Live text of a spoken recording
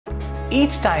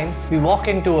Each time we walk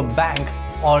into a bank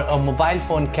or a mobile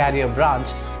phone carrier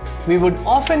branch, we would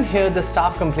often hear the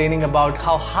staff complaining about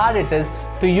how hard it is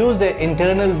to use their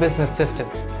internal business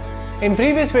systems. In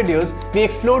previous videos, we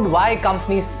explored why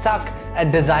companies suck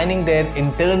at designing their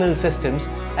internal systems,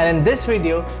 and in this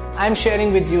video, I'm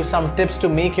sharing with you some tips to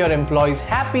make your employees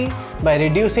happy by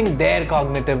reducing their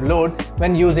cognitive load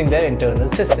when using their internal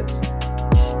systems.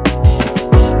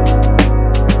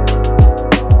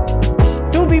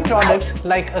 B2B products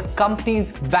like a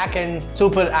company's back-end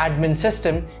super admin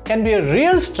system can be a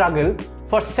real struggle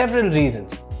for several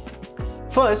reasons.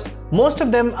 First, most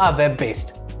of them are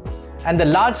web-based, and the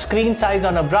large screen size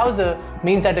on a browser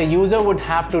means that a user would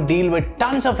have to deal with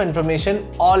tons of information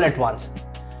all at once.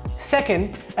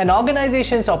 Second, an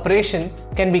organization's operation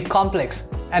can be complex,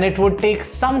 and it would take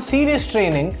some serious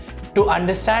training to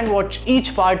understand what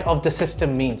each part of the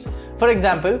system means. For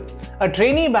example, a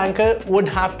trainee banker would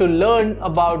have to learn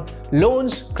about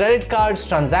loans, credit cards,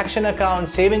 transaction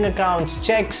accounts, saving accounts,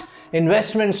 checks,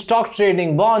 investments, stock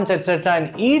trading, bonds, etc.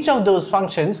 And each of those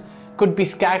functions could be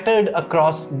scattered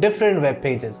across different web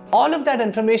pages. All of that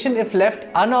information, if left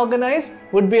unorganized,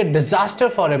 would be a disaster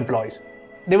for employees.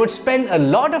 They would spend a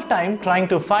lot of time trying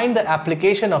to find the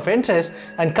application of interest,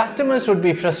 and customers would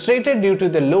be frustrated due to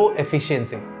the low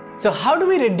efficiency. So how do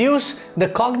we reduce the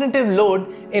cognitive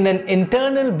load in an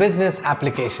internal business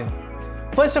application?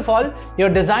 First of all, your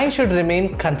design should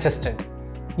remain consistent.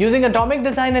 Using atomic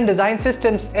design and design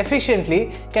systems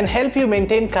efficiently can help you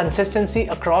maintain consistency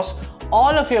across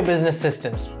all of your business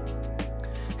systems.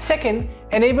 Second,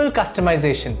 enable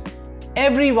customization.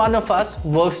 Every one of us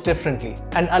works differently,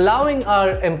 and allowing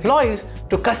our employees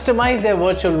to customize their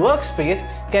virtual workspace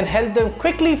can help them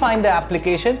quickly find the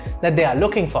application that they are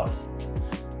looking for.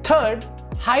 Third,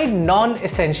 hide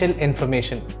non-essential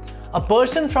information. A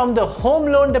person from the home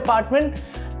loan department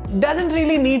doesn't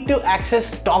really need to access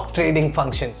stock trading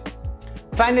functions.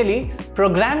 Finally,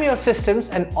 program your systems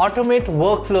and automate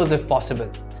workflows if possible.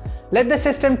 Let the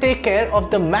system take care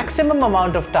of the maximum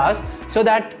amount of tasks so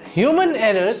that human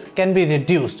errors can be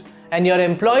reduced and your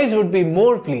employees would be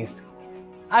more pleased.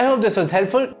 I hope this was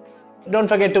helpful. Don't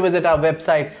forget to visit our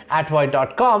website at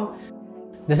void.com.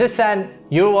 This is San.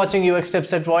 You're watching UX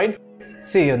Tips at Void.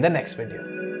 See you in the next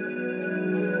video.